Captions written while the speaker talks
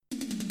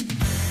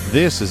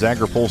This is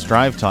AgriPulse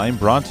Drive Time,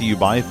 brought to you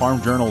by Farm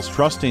Journal's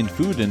Trust in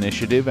Food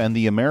Initiative and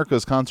the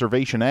America's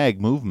Conservation Ag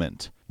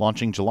Movement,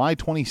 launching July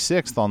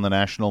 26th on the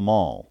National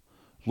Mall.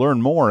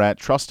 Learn more at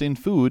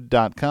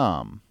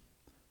trustinfood.com.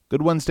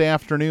 Good Wednesday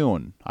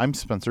afternoon. I'm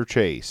Spencer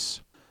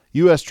Chase.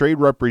 U.S. Trade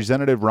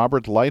Representative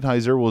Robert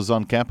Lighthizer was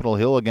on Capitol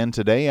Hill again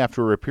today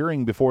after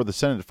appearing before the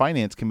Senate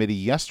Finance Committee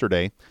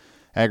yesterday.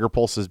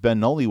 AgriPulse's Ben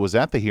Nuelle was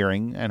at the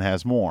hearing and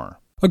has more.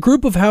 A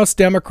group of House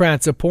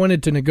Democrats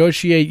appointed to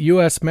negotiate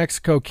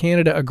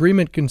U.S.-Mexico-Canada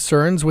agreement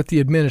concerns with the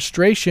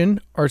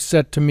administration are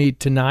set to meet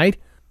tonight.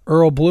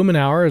 Earl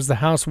Blumenauer is the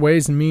House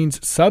Ways and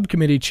Means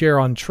Subcommittee Chair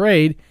on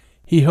Trade.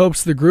 He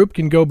hopes the group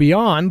can go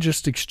beyond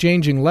just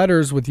exchanging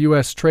letters with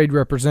U.S. Trade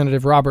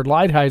Representative Robert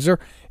Lighthizer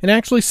and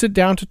actually sit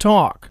down to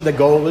talk. The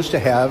goal is to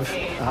have,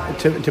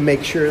 to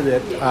make sure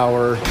that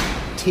our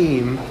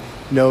team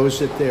knows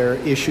that their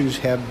issues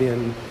have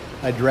been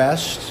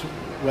addressed,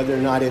 whether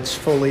or not it's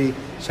fully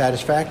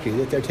satisfactory,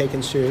 that they're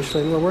taken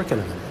seriously and we're working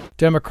on it.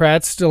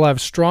 Democrats still have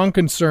strong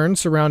concerns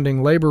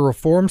surrounding labor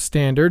reform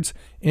standards,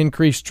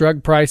 increased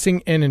drug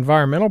pricing, and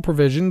environmental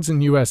provisions in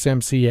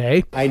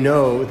USMCA. I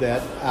know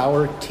that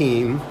our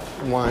team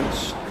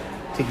wants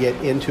to get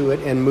into it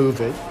and move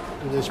it.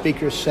 The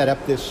Speaker set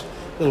up this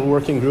little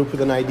working group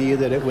with an idea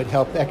that it would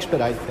help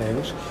expedite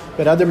things,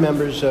 but other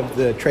members of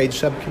the Trade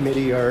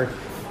Subcommittee are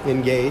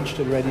engaged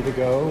and ready to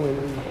go,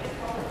 and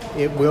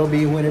it will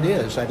be when it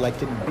is. I'd like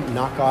to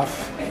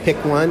pick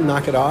one,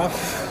 knock it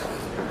off,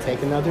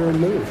 take another,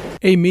 and move.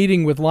 A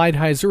meeting with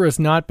Lighthizer has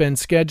not been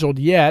scheduled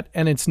yet,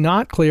 and it's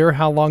not clear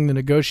how long the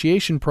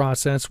negotiation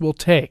process will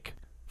take.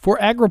 For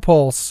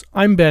AgriPulse,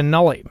 I'm Ben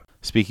Nuelle.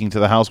 Speaking to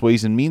the House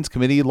Ways and Means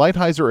Committee,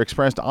 Lighthizer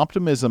expressed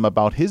optimism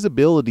about his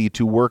ability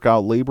to work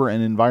out labor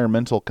and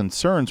environmental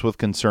concerns with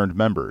concerned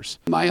members.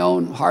 My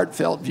own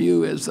heartfelt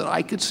view is that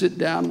I could sit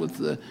down with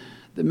the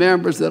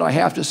members that I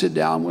have to sit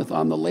down with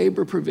on the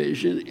labor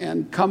provision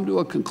and come to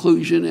a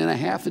conclusion in a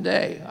half a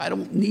day. I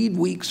don't need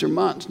weeks or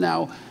months.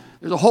 Now,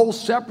 there's a whole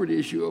separate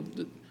issue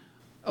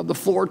of the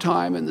floor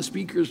time and the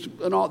speakers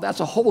and all.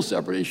 That's a whole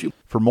separate issue.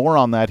 For more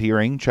on that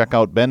hearing, check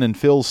out Ben and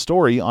Phil's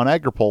story on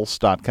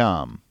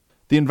agripulse.com.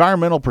 The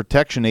Environmental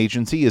Protection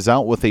Agency is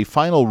out with a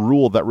final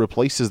rule that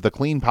replaces the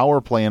Clean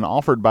Power Plan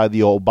offered by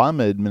the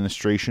Obama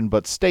administration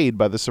but stayed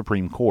by the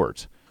Supreme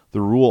Court. The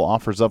rule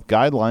offers up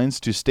guidelines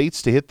to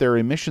states to hit their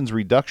emissions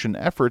reduction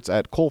efforts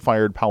at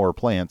coal-fired power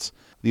plants.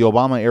 The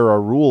Obama-era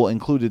rule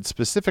included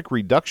specific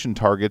reduction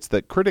targets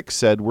that critics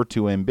said were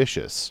too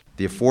ambitious.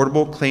 The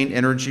Affordable Clean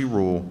Energy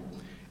Rule,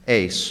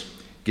 ACE,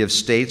 gives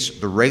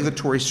states the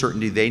regulatory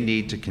certainty they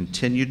need to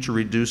continue to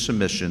reduce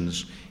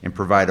emissions and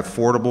provide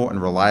affordable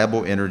and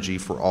reliable energy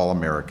for all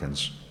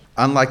Americans.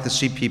 Unlike the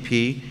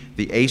CPP,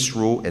 the ACE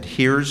rule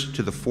adheres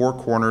to the four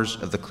corners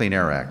of the Clean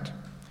Air Act.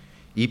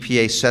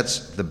 EPA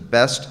sets the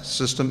best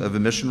system of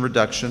emission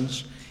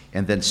reductions,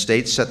 and then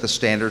states set the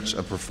standards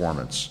of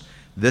performance.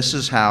 This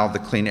is how the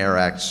Clean Air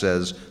Act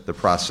says the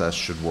process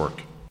should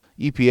work.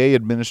 EPA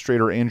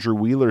Administrator Andrew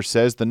Wheeler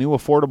says the new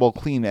Affordable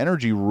Clean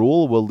Energy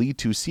Rule will lead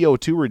to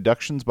CO2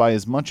 reductions by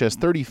as much as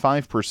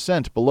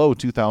 35% below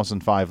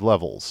 2005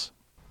 levels.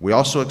 We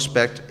also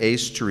expect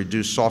ACE to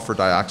reduce sulfur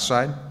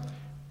dioxide,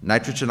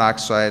 nitrogen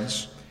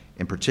oxides,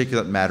 and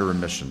particulate matter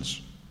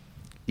emissions.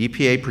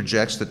 EPA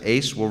projects that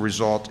ACE will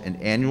result in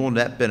annual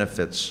net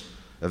benefits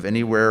of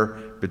anywhere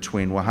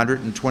between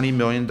 $120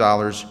 million to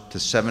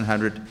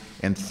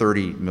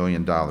 $730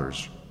 million.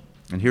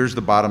 And here's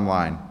the bottom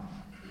line.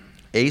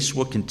 ACE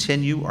will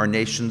continue our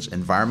nation's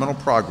environmental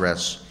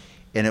progress,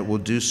 and it will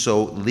do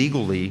so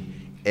legally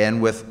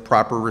and with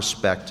proper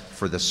respect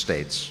for the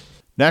states.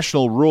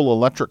 National Rural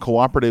Electric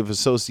Cooperative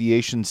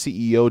Association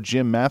CEO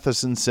Jim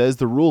Matheson says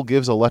the rule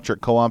gives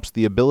electric co-ops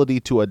the ability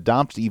to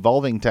adopt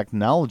evolving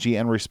technology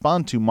and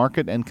respond to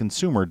market and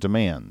consumer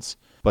demands.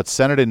 But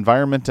Senate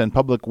Environment and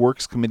Public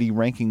Works Committee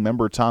ranking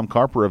member Tom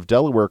Carper of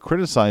Delaware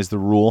criticized the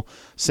rule,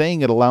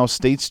 saying it allows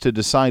states to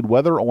decide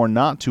whether or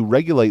not to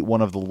regulate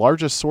one of the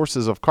largest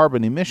sources of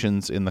carbon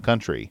emissions in the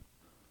country.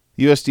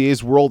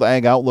 USDA's World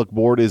Ag Outlook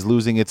Board is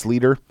losing its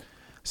leader.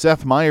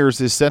 Seth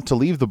Myers is set to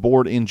leave the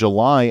board in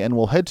July and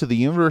will head to the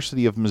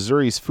University of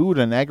Missouri's Food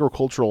and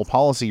Agricultural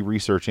Policy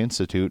Research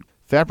Institute.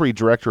 FAPRI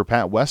Director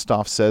Pat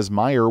Westhoff says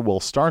Meyer will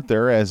start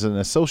there as an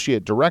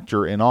associate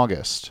director in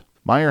August.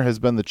 Meyer has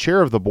been the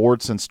chair of the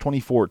board since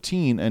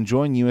 2014 and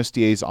joined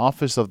USDA's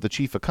Office of the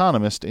Chief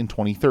Economist in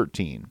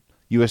 2013.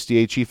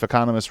 USDA Chief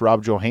Economist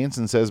Rob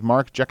Johansson says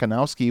Mark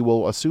Jekanowski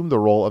will assume the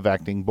role of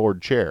acting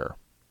board chair.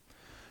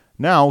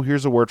 Now,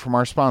 here's a word from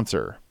our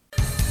sponsor.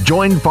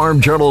 Join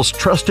Farm Journal's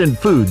Trust in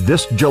Food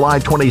this July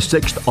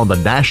 26th on the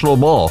National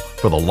Mall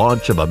for the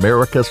launch of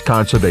America's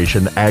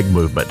Conservation Ag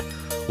Movement.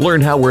 Learn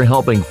how we're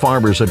helping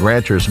farmers and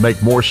ranchers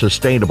make more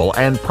sustainable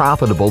and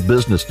profitable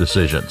business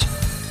decisions.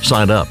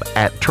 Sign up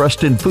at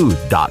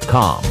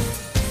trustinfood.com.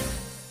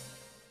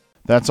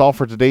 That's all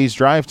for today's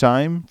Drive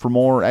Time. For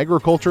more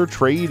agriculture,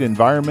 trade,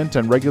 environment,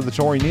 and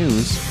regulatory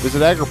news,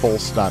 visit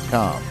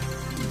agripulse.com.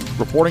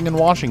 Reporting in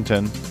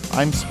Washington,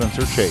 I'm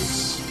Spencer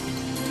Chase.